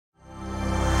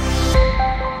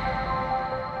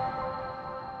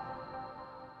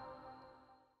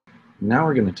Now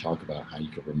we're going to talk about how you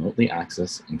can remotely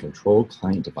access and control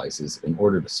client devices in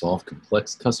order to solve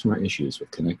complex customer issues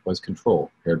with ConnectWise Control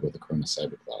paired with Acronis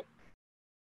Cyber Cloud.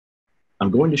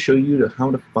 I'm going to show you how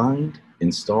to find,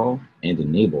 install, and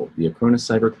enable the Acronis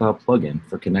Cyber Cloud plugin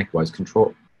for ConnectWise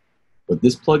Control. With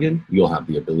this plugin, you'll have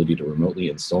the ability to remotely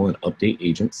install and update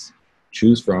agents,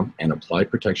 choose from and apply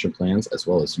protection plans, as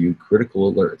well as view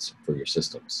critical alerts for your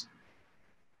systems.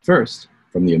 First,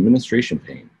 from the administration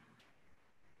pane,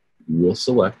 you will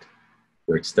select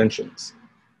for extensions.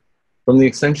 From the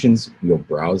extensions, you'll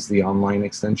browse the online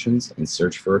extensions and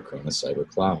search for Acronis Cyber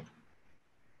Cloud.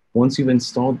 Once you've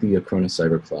installed the Acronis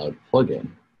Cyber Cloud plugin,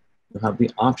 you'll have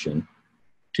the option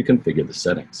to configure the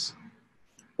settings.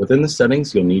 Within the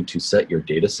settings, you'll need to set your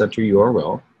data center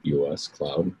URL,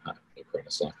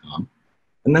 uscloud.acronis.com,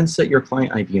 and then set your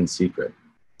client ID and secret.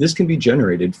 This can be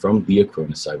generated from the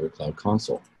Acronis Cyber Cloud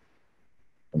console.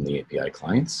 From the API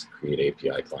clients, create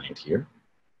API client here,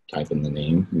 type in the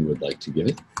name you would like to give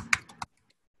it.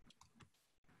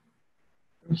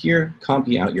 From here,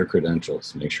 copy out your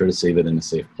credentials. Make sure to save it in a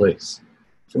safe place.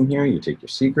 From here, you take your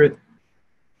secret,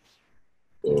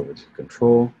 go over to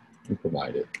control, and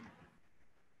provide it.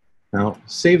 Now,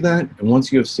 save that, and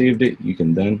once you have saved it, you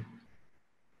can then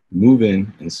move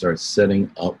in and start setting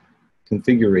up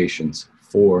configurations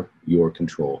for your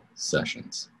control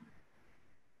sessions.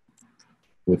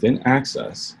 Within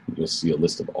Access, you'll see a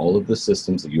list of all of the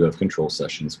systems that you have control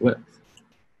sessions with.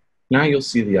 Now you'll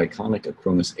see the iconic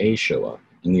Acronis A show up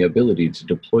and the ability to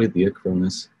deploy the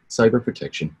Acronis Cyber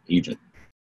Protection agent.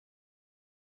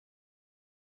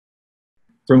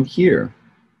 From here,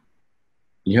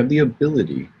 you have the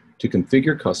ability to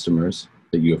configure customers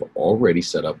that you have already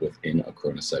set up within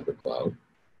Acronis Cyber Cloud.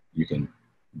 You can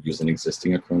use an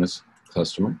existing Acronis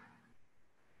customer,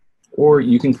 or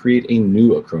you can create a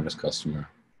new Acronis customer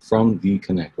from the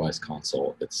ConnectWise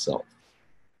console itself.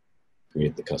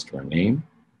 Create the customer name,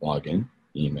 login,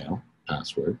 email,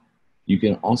 password. You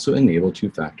can also enable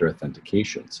two-factor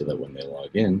authentication so that when they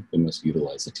log in, they must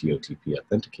utilize the TOTP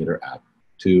Authenticator app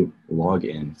to log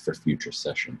in for future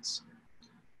sessions.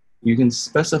 You can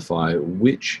specify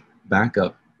which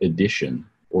backup edition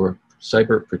or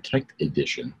Cyber Protect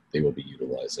edition they will be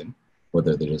utilizing,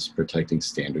 whether they're just protecting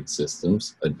standard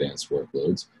systems, advanced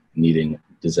workloads, needing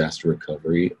disaster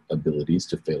recovery abilities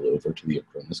to fail over to the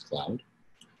Acronis Cloud.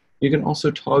 You can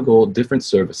also toggle different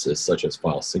services such as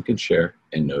file sync and share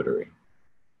and notary.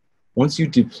 Once you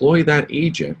deploy that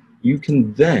agent, you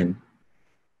can then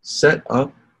set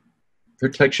up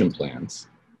protection plans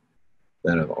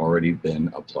that have already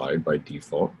been applied by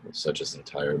default, such as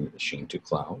entire machine to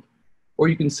cloud. Or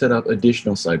you can set up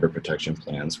additional cyber protection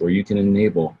plans where you can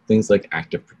enable things like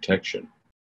active protection.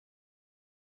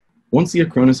 Once the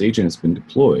Acronis agent has been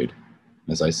deployed,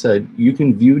 as I said, you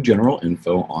can view general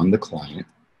info on the client,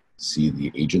 see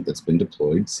the agent that's been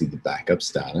deployed, see the backup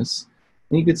status,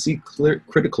 and you can see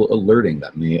critical alerting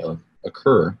that may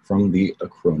occur from the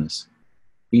Acronis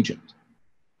agent.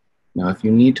 Now, if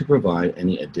you need to provide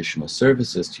any additional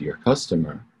services to your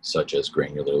customer, such as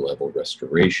granular level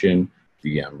restoration,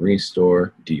 VM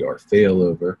restore, DR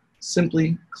failover,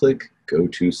 simply click Go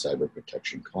to Cyber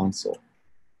Protection Console.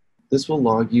 This will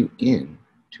log you in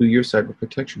to your Cyber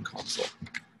Protection Console.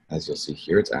 As you'll see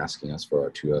here, it's asking us for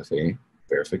our 2FA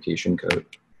verification code.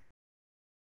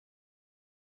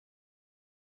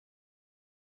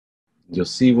 You'll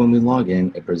see when we log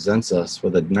in, it presents us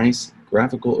with a nice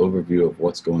graphical overview of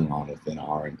what's going on within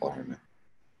our environment.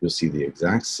 You'll see the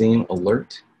exact same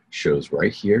alert shows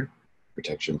right here.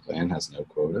 Protection plan has no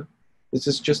quota. This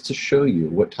is just to show you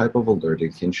what type of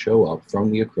alerting can show up from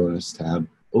the Acronis tab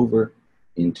over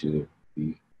into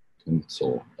the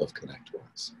console of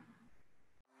ConnectWise.